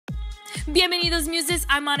Bienvenidos Muses,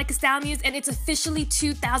 I'm Monicastylemuse and it's officially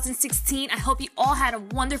 2016. I hope you all had a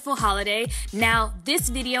wonderful holiday. Now, this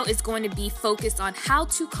video is going to be focused on how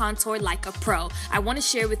to contour like a pro. I want to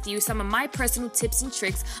share with you some of my personal tips and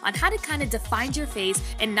tricks on how to kind of define your face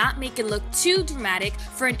and not make it look too dramatic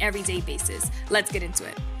for an everyday basis. Let's get into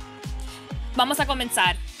it. Vamos a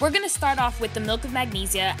comenzar. We're gonna start off with the milk of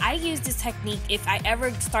magnesia. I use this technique if I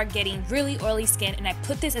ever start getting really oily skin, and I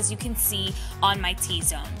put this, as you can see, on my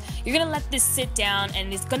T-zone. You're gonna let this sit down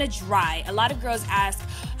and it's gonna dry. A lot of girls ask,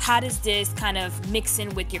 how does this kind of mix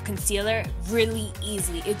in with your concealer? Really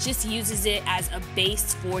easily. It just uses it as a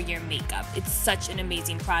base for your makeup. It's such an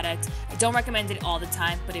amazing product. I don't recommend it all the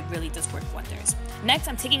time, but it really does work wonders. Next,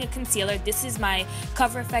 I'm taking a concealer. This is my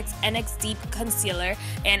Coverfx NX Deep Concealer,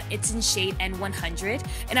 and it's in shade N100.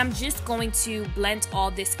 And I'm just going to blend all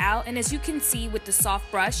this out. And as you can see with the soft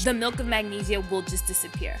brush, the milk of magnesia will just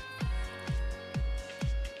disappear.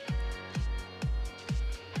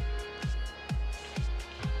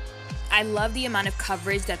 I love the amount of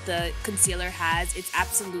coverage that the concealer has. It's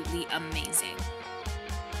absolutely amazing.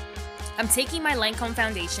 I'm taking my Lancome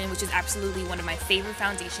foundation, which is absolutely one of my favorite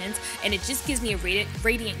foundations, and it just gives me a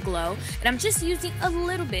radiant glow. And I'm just using a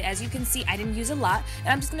little bit. As you can see, I didn't use a lot, and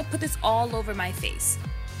I'm just gonna put this all over my face.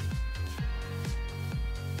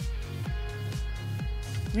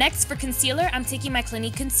 Next, for concealer, I'm taking my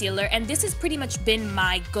Clinique concealer, and this has pretty much been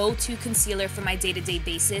my go-to concealer for my day-to-day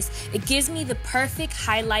basis. It gives me the perfect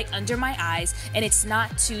highlight under my eyes, and it's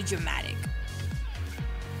not too dramatic.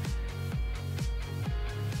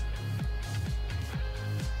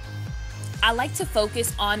 I like to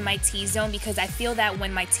focus on my T-zone because I feel that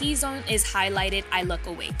when my T-zone is highlighted, I look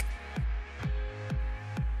awake.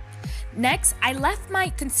 Next, I left my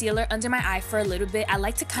concealer under my eye for a little bit. I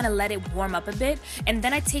like to kind of let it warm up a bit, and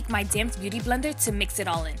then I take my damped beauty blender to mix it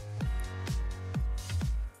all in.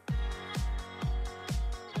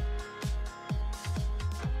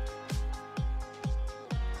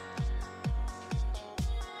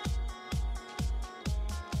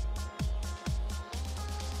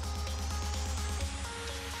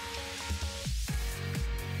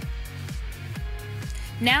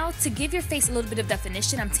 Now, to give your face a little bit of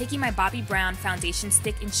definition, I'm taking my Bobbi Brown foundation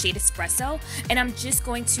stick in shade Espresso, and I'm just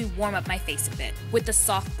going to warm up my face a bit with a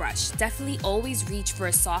soft brush. Definitely always reach for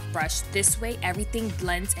a soft brush. This way, everything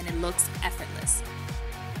blends and it looks effortless.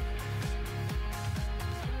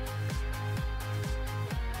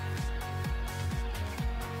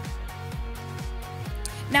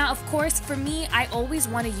 Now, of course, for me, I always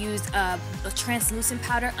want to use a translucent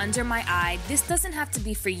powder under my eye. This doesn't have to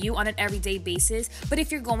be for you on an everyday basis, but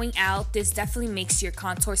if you're going out, this definitely makes your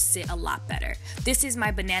contour sit a lot better. This is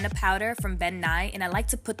my banana powder from Ben Nye, and I like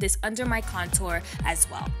to put this under my contour as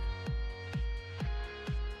well.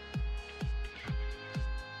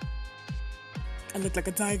 I look like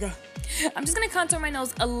a tiger. I'm just gonna contour my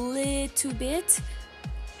nose a little bit.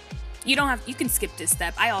 You can skip this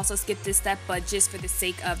step. I also skipped this step, but just for the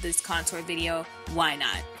sake of this contour video, why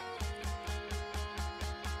not?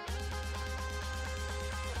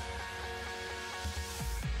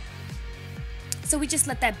 So we just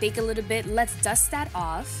let that bake a little bit. Let's dust that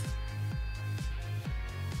off.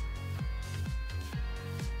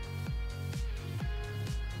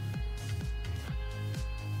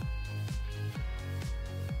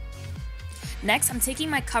 Next, I'm taking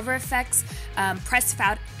my Coverfx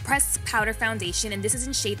pressed powder foundation, and this is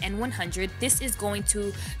in shade N100. This is going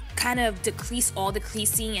to kind of decrease all the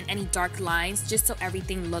creasing and any dark lines, just so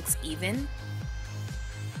everything looks even.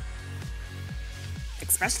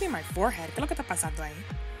 Especially my forehead. ¿Qué es lo que está pasando ahí?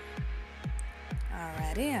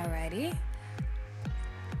 Alrighty.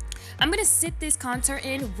 I'm gonna sit this contour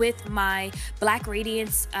in with my Black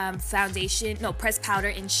Radiance pressed powder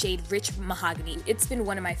in shade Rich Mahogany. It's been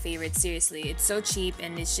one of my favorites, seriously. It's so cheap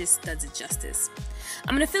and it just does it justice.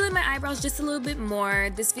 I'm gonna fill in my eyebrows just a little bit more.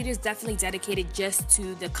 This video is definitely dedicated just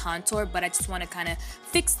to the contour, but I just wanna kind of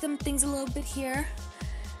fix some things a little bit here.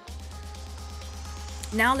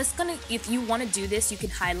 Now if you wanna do this, you can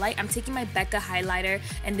highlight. I'm taking my Becca highlighter,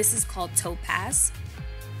 and this is called Topaz.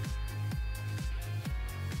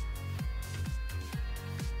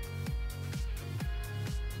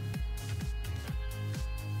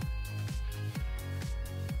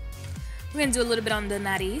 We're gonna do a little bit on the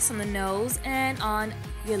nariz, on the nose, and on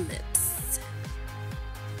your lips.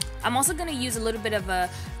 I'm also gonna use a little bit of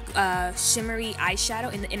a shimmery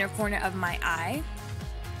eyeshadow in the inner corner of my eye.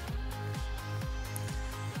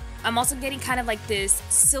 I'm also getting kind of like this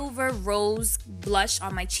silver rose blush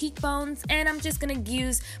on my cheekbones, and I'm just gonna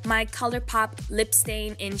use my Colourpop lip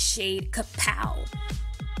stain in shade Kapow.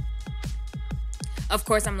 Of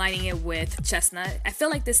course, I'm lining it with Chestnut. I feel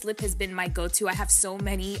like this lip has been my go-to. I have so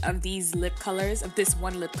many of these lip colors, of this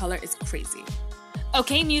one lip color. It's crazy.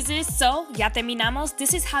 Okay, muses, so ya terminamos.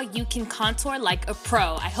 This is how you can contour like a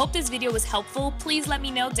pro. I hope this video was helpful. Please let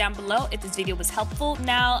me know down below if this video was helpful.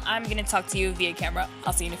 Now I'm gonna talk to you via camera.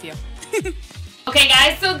 I'll see you in a few. Okay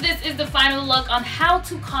guys, so this is the final look on how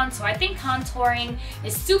to contour. I think contouring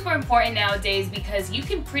is super important nowadays because you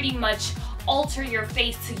can pretty much alter your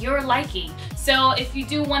face to your liking. So if you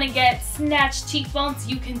do want to get snatched cheekbones,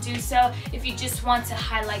 you can do so. If you just want to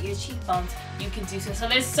highlight your cheekbones, you can do so. So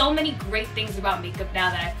there's so many great things about makeup now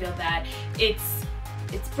that I feel that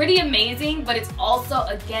it's pretty amazing, but it's also,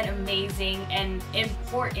 again, amazing and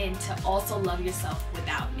important to also love yourself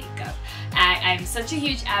without makeup. I'm such a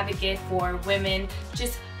huge advocate for women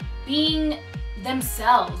just being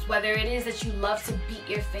themselves, whether it is that you love to beat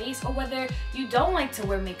your face or whether you don't like to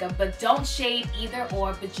wear makeup but don't shade either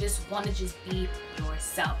or, but just want to just be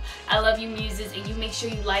yourself. I love you, muses, and you make sure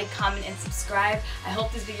you like, comment, and subscribe. I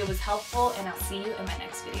hope this video was helpful, and I'll see you in my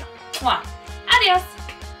next video. Mwah. Adios!